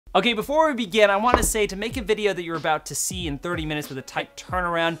Okay, before we begin, I want to say to make a video that you're about to see in 30 minutes with a tight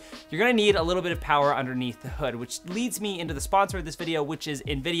turnaround, you're gonna need a little bit of power underneath the hood, which leads me into the sponsor of this video, which is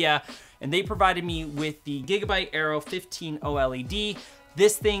NVIDIA, and they provided me with the Gigabyte Aero 15 OLED.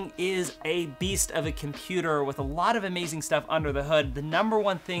 This thing is a beast of a computer with a lot of amazing stuff under the hood. The number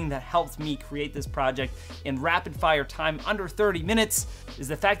one thing that helped me create this project in rapid fire time under 30 minutes is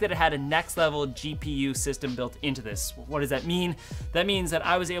the fact that it had a next level GPU system built into this. What does that mean? That means that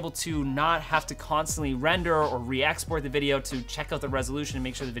I was able to not have to constantly render or re-export the video to check out the resolution and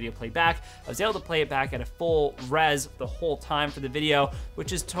make sure the video played back. I was able to play it back at a full res the whole time for the video,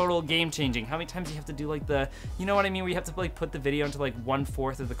 which is total game changing. How many times do you have to do like the, you know what I mean, where you have to like put the video into like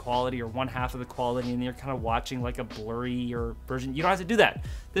 1/4 of the quality or 1/2 of the quality and you're kind of watching like a blurry or version. You don't have to do that.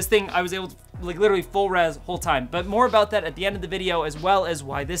 This thing, I was able to like literally full res whole time, but more about that at the end of the video, as well as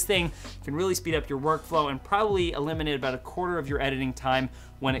why this thing can really speed up your workflow and probably eliminate about 1/4 of your editing time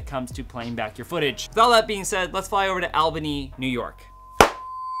when it comes to playing back your footage. With all that being said, let's fly over to Albany, New York.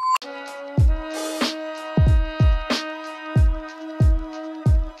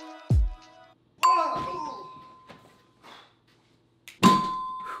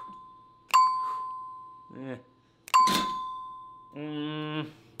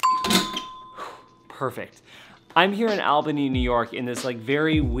 Perfect. I'm here in Albany, New York in this like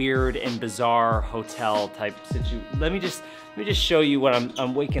very weird and bizarre hotel type situation. Let me just show you what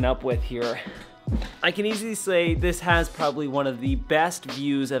I'm waking up with here. I can easily say this has probably one of the best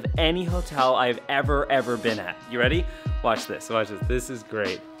views of any hotel I've ever been at. You ready? Watch this, watch this. This is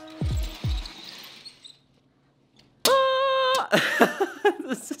great. Ah!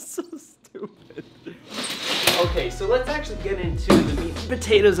 This is so stupid. Okay, so let's actually get into the meat and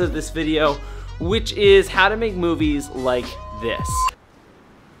potatoes of this video, which is how to make movies like this.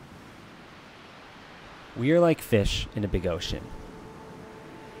 We are like fish in a big ocean.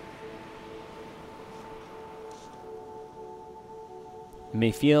 It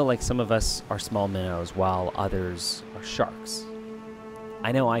may feel like some of us are small minnows while others are sharks.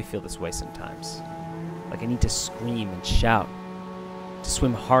 I know I feel this way sometimes. Like I need to scream and shout, to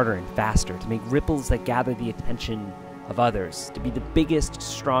swim harder and faster, to make ripples that gather the attention of others, to be the biggest,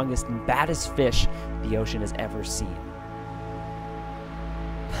 strongest, and baddest fish the ocean has ever seen.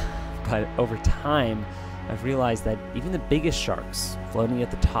 But over time, I've realized that even the biggest sharks floating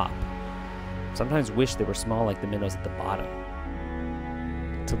at the top sometimes wish they were small like the minnows at the bottom,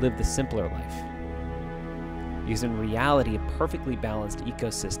 to live the simpler life. Because in reality, a perfectly balanced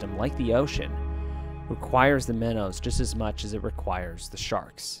ecosystem like the ocean requires the minnows just as much as it requires the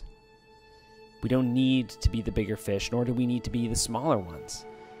sharks. We don't need to be the bigger fish, nor do we need to be the smaller ones.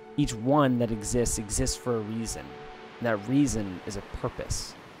 Each one that exists for a reason, and that reason is a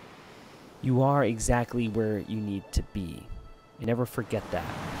purpose. You are exactly where you need to be. You never forget that.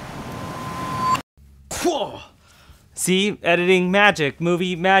 See, editing magic,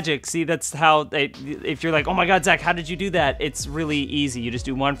 movie magic. See, that's how, if you're like, oh my God, Zach, how did you do that? It's really easy. You just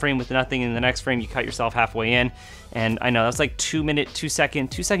do one frame with nothing, and the next frame you cut yourself halfway in. And I know, that's like 2 second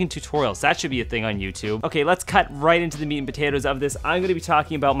tutorials. That should be a thing on YouTube. Okay, let's cut right into the meat and potatoes of this. I'm gonna be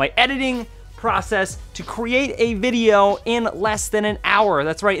talking about my editing process to create a video in less than an hour.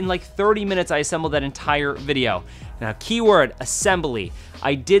 That's right, in like 30 minutes, I assembled that entire video. Now, keyword, assembly.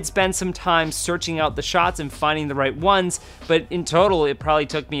 I did spend some time searching out the shots and finding the right ones, but in total, it probably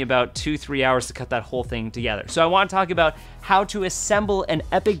took me about 2-3 hours to cut that whole thing together. So I want to talk about how to assemble an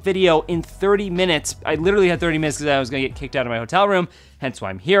epic video in 30 minutes. I literally had 30 minutes because I was gonna get kicked out of my hotel room, hence why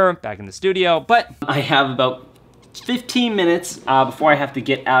I'm here, back in the studio, but I have about 15 minutes before I have to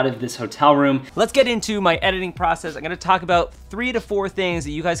get out of this hotel room. Let's get into my editing process. I'm gonna talk about 3 to 4 things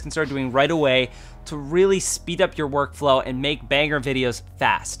that you guys can start doing right away to really speed up your workflow and make banger videos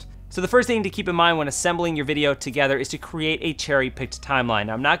fast. So the first thing to keep in mind when assembling your video together is to create a cherry-picked timeline.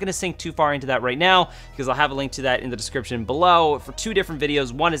 Now, I'm not gonna sink too far into that right now because I'll have a link to that in the description below for 2 different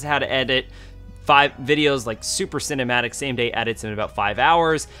videos. One is how to edit 5 videos, like super cinematic, same day edits in about 5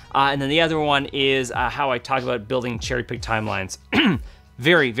 hours. And then the other one is how I talk about building cherry-picked timelines.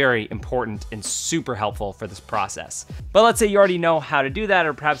 Very, very important and super helpful for this process. But let's say you already know how to do that,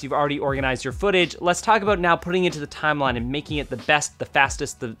 or perhaps you've already organized your footage. Let's talk about now putting it into the timeline and making it the best, the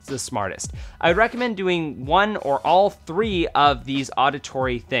fastest, the smartest. I would recommend doing 1 or all 3 of these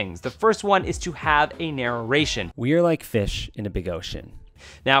auditory things. The first one is to have a narration. We are like fish in a big ocean.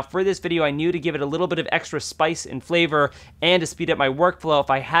 Now, for this video, I knew to give it a little bit of extra spice and flavor and to speed up my workflow,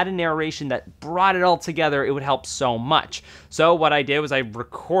 if I had a narration that brought it all together, it would help so much. So what I did was I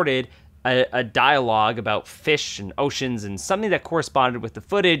recorded a dialogue about fish and oceans and something that corresponded with the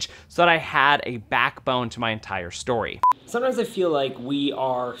footage so that I had a backbone to my entire story. Sometimes I feel like we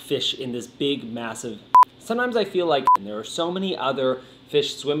are fish in this big, massive... Sometimes I feel like there are so many other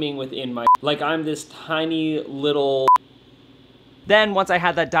fish swimming within my... Like I'm this tiny little... Then once I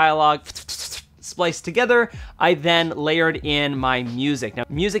had that dialogue spliced together, I then layered in my music. Now,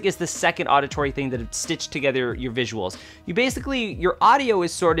 music is the second auditory thing that stitched together your visuals. Your audio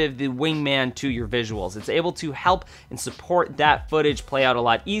is sort of the wingman to your visuals. It's able to help and support that footage play out a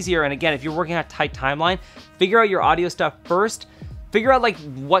lot easier. And again, if you're working on a tight timeline, figure out your audio stuff first. Figure out like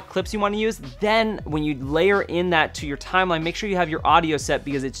what clips you want to use. Then when you layer in that to your timeline, make sure you have your audio set,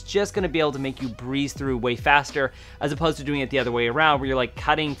 because it's just going to be able to make you breeze through way faster, as opposed to doing it the other way around where you're like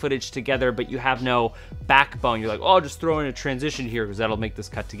cutting footage together but you have no backbone. You're like, oh, I'll just throw in a transition here because that'll make this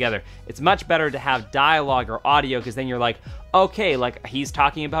cut together. It's much better to have dialogue or audio, because then you're like, okay, like he's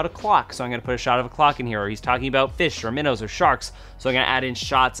talking about a clock, so I'm gonna put a shot of a clock in here, or he's talking about fish or minnows or sharks, so I'm gonna add in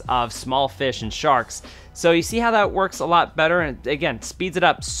shots of small fish and sharks. So you see how that works a lot better, and again, speeds it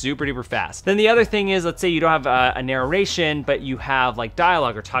up super duper fast. Then the other thing is, let's say you don't have a narration, but you have like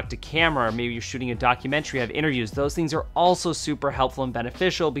dialogue or talk to camera, or maybe you're shooting a documentary, have interviews. Those things are also super helpful and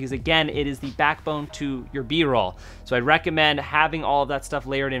beneficial, because again, it is the backbone to your B-roll. So I'd recommend having all of that stuff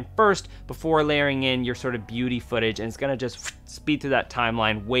layered in first before layering in your sort of beauty footage, and it's gonna just speed through that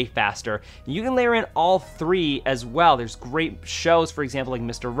timeline way faster. You can layer in all three as well. There's great shows, for example, like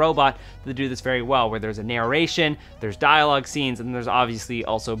Mr. Robot, that do this very well, where there's a narration, there's dialogue scenes, and there's obviously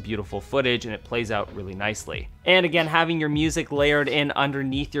also beautiful footage, and it plays out really nicely. And again, having your music layered in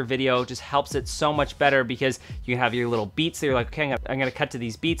underneath your video just helps it so much better, because you can have your little beats that you're like, okay, I'm gonna cut to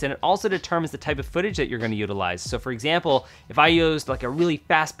these beats, and it also determines the type of footage that you're gonna utilize. So for example, if I used like a really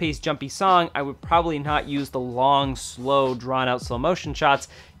fast-paced, jumpy song, I would probably not use the long, slow, drawn-out slow motion shots,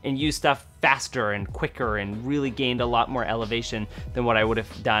 and use stuff faster and quicker, and really gained a lot more elevation than what I would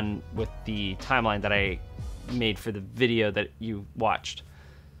have done with the timeline that I made for the video that you watched.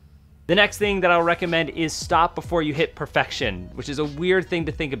 The next thing that I'll recommend is stop before you hit perfection, which is a weird thing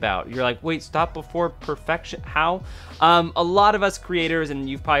to think about. You're like, wait, stop before perfection? How? A lot of us creators, and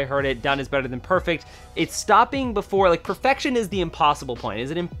you've probably heard it, done is better than perfect. It's stopping before, like perfection is the impossible point.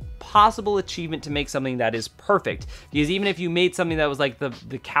 Is it impossible achievement to make something that is perfect? Because even if you made something that was like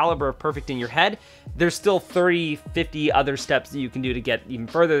the caliber of perfect in your head, there's still 30, 50 other steps that you can do to get even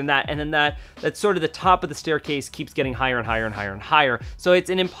further than that. And then that's sort of the top of the staircase keeps getting higher and higher and higher and higher. So it's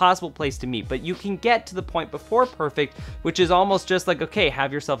an impossible place to meet, but you can get to the point before perfect, which is almost just like, okay,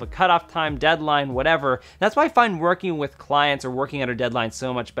 have yourself a cutoff time, deadline, whatever. That's why I find working with clients or working under deadlines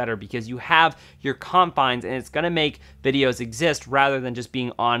so much better, because you have your confines, and it's gonna make videos exist rather than just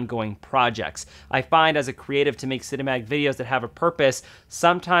being ongoing projects. I find as a creative, to make cinematic videos that have a purpose,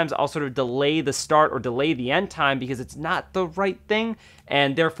 sometimes I'll sort of delay the start or delay the end time because it's not the right thing,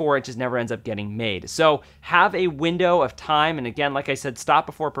 and therefore it just never ends up getting made. So have a window of time, and again, like I said, stop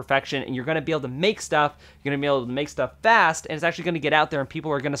before perfection, and you're gonna be able to make stuff, you're gonna be able to make stuff fast, and it's actually gonna get out there and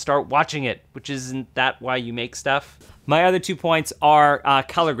people are gonna start watching it, which isn't that why you make stuff? My other 2 points are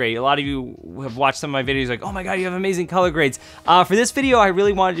color grade. A lot of you have watched some of my videos like, oh my god, you have amazing color grades. For this video, I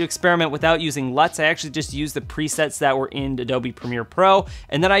really wanted to experiment without using LUTs. I actually just used the presets that were in Adobe Premiere Pro,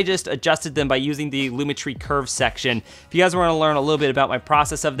 and then I just adjusted them by using the Lumetri curve section. If you guys want to learn a little bit about my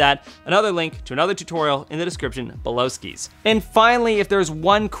process of that, another link to another tutorial in the description below skis. And finally, if there's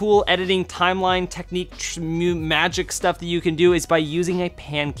one cool editing timeline technique, magic stuff that you can do, is by using a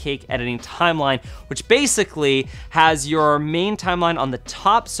pancake editing timeline, which basically has your main timeline on the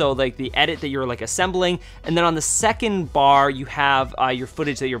top, so like the edit that you're like assembling, and then on the second bar you have your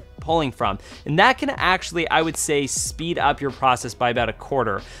footage that you're pulling from. And that can actually, I would say, speed up your process by about a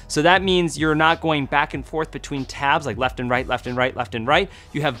quarter. So that means you're not going back and forth between tabs like left and right, left and right, left and right.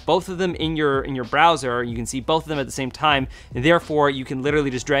 You have both of them in your browser. You can see both of them at the same time, and therefore you can literally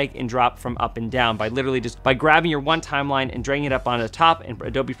just drag and drop from up and down by literally just by grabbing your one timeline and dragging it up on the top, and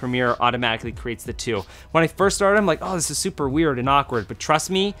Adobe Premiere automatically creates the two. When I first started, I'm like, oh, this is super weird and awkward, but trust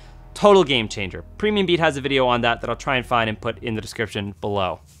me, total game changer. Premium Beat has a video on that I'll try and find and put in the description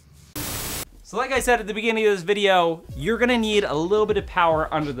below. So like I said at the beginning of this video, you're gonna need a little bit of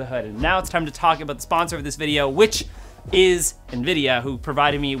power under the hood. And now it's time to talk about the sponsor of this video, which is NVIDIA, who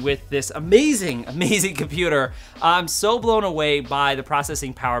provided me with this amazing, amazing computer. I'm so blown away by the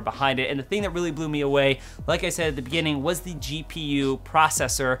processing power behind it. And the thing that really blew me away, like I said at the beginning, was the GPU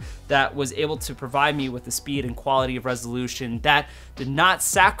processor that was able to provide me with the speed and quality of resolution that did not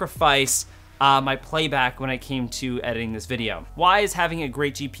sacrifice my playback when it came to editing this video. Why is having a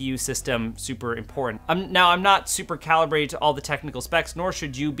great GPU system super important? Now, I'm not super calibrated to all the technical specs, nor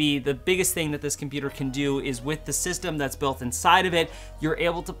should you be. The biggest thing that this computer can do is with the system that's built inside of it, you're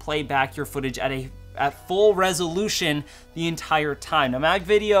able to play back your footage at full resolution the entire time. Now, my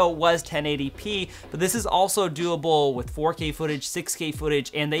video was 1080p, but this is also doable with 4K footage, 6K footage,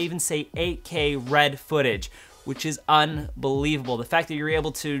 and they even say 8K red footage, which is unbelievable. The fact that you're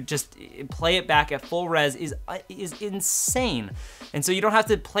able to just play it back at full res is insane. And so you don't have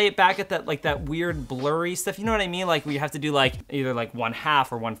to play it back at that weird blurry stuff. You know what I mean? Like, where you have to do like either like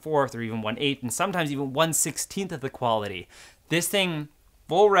 1/2 or 1/4 or even 1/8, and sometimes even 1/16 of the quality. This thing,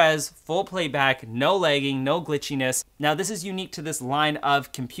 full res, full playback, no lagging, no glitchiness. Now, this is unique to this line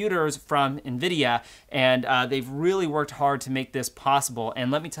of computers from NVIDIA, and they've really worked hard to make this possible.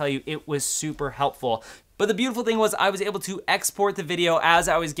 And let me tell you, it was super helpful. But the beautiful thing was I was able to export the video as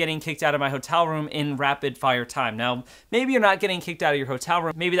I was getting kicked out of my hotel room in rapid fire time. Now, maybe you're not getting kicked out of your hotel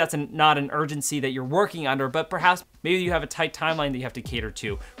room. Maybe that's not an urgency that you're working under, but perhaps maybe you have a tight timeline that you have to cater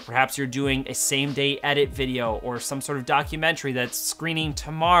to. Perhaps you're doing a same-day edit video or some sort of documentary that's screening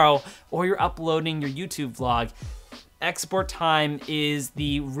tomorrow, or you're uploading your YouTube vlog. Export time is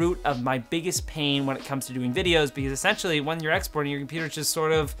the root of my biggest pain when it comes to doing videos, because essentially when you're exporting, your computer's just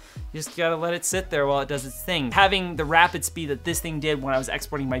sort of, you just gotta let it sit there while it does its thing. Having the rapid speed that this thing did when I was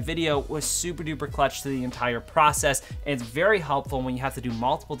exporting my video was super duper clutch to the entire process, and it's very helpful when you have to do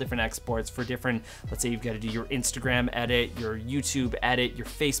multiple different exports for different, let's say you've gotta do your Instagram edit, your YouTube edit, your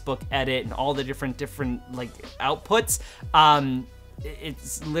Facebook edit, and all the different like outputs.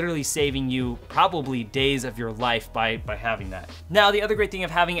 It's literally saving you probably days of your life by having that. Now, the other great thing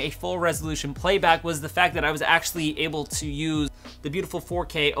of having a full resolution playback was the fact that I was actually able to use the beautiful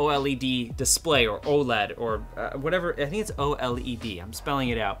 4K OLED display, or OLED, or whatever. I think it's OLED. I'm spelling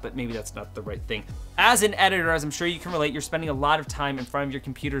it out, but maybe that's not the right thing. As an editor, as I'm sure you can relate, you're spending a lot of time in front of your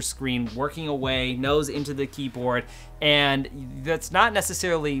computer screen, working away, nose into the keyboard, and that's not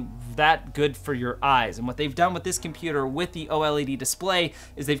necessarily that good for your eyes. And what they've done with this computer with the OLED display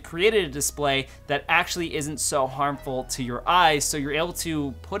is they've created a display that actually isn't so harmful to your eyes, so you're able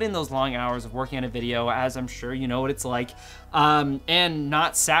to put in those long hours of working on a video, as I'm sure you know what it's like, and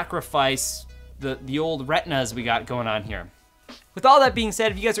not sacrifice the old retinas we got going on here. With all that being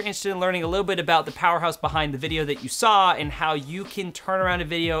said, if you guys are interested in learning a little bit about the powerhouse behind the video that you saw and how you can turn around a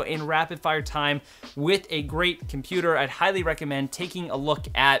video in rapid fire time with a great computer, I'd highly recommend taking a look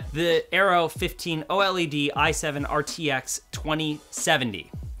at the Aero 15 OLED i7 RTX 2070.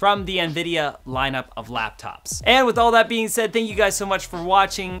 From the NVIDIA lineup of laptops. And with all that being said, thank you guys so much for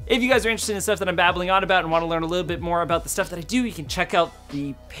watching. If you guys are interested in the stuff that I'm babbling on about and want to learn a little bit more about the stuff that I do, you can check out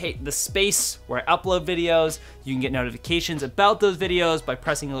the space where I upload videos. You can get notifications about those videos by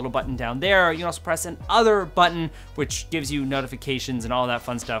pressing a little button down there. You can also press another button which gives you notifications and all that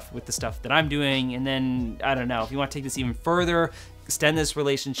fun stuff with the stuff that I'm doing. And then, I don't know, if you want to take this even further, extend this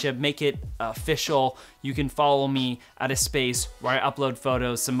relationship, make it official, you can follow me at a space where I upload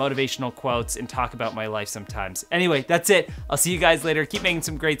photos, some motivational quotes, and talk about my life sometimes. Anyway, that's it. I'll see you guys later. Keep making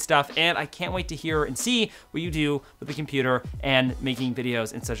some great stuff, and I can't wait to hear and see what you do with the computer and making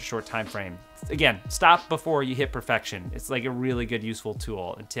videos in such a short time frame. Again, stop before you hit perfection. It's like a really good, useful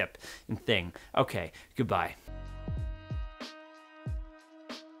tool and tip and thing. Okay, goodbye.